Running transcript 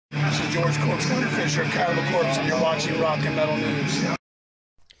George Corpse Fisher, Cannibal Corpse, and you're watching Rock and Metal News.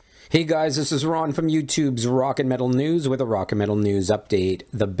 Hey guys, this is Ron from YouTube's Rock and Metal News with a Rock and Metal News update.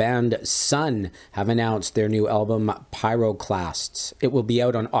 The band SUNN have announced their new album, Pyroclasts. It will be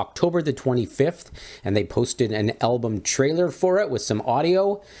out on October the 25th, and they posted an album trailer for it with some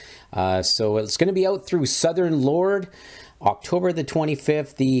audio. So it's going to be out through Southern Lord, October the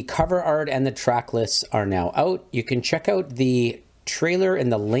 25th. The cover art and the track lists are now out. You can check out the trailer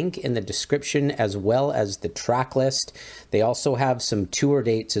and the link in the description, as well as the track list. They also have some tour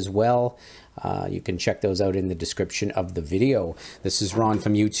dates as well. You can check those out in the description of the video. This is Ron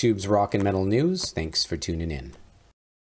from YouTube's Rock and Metal News. Thanks for tuning in.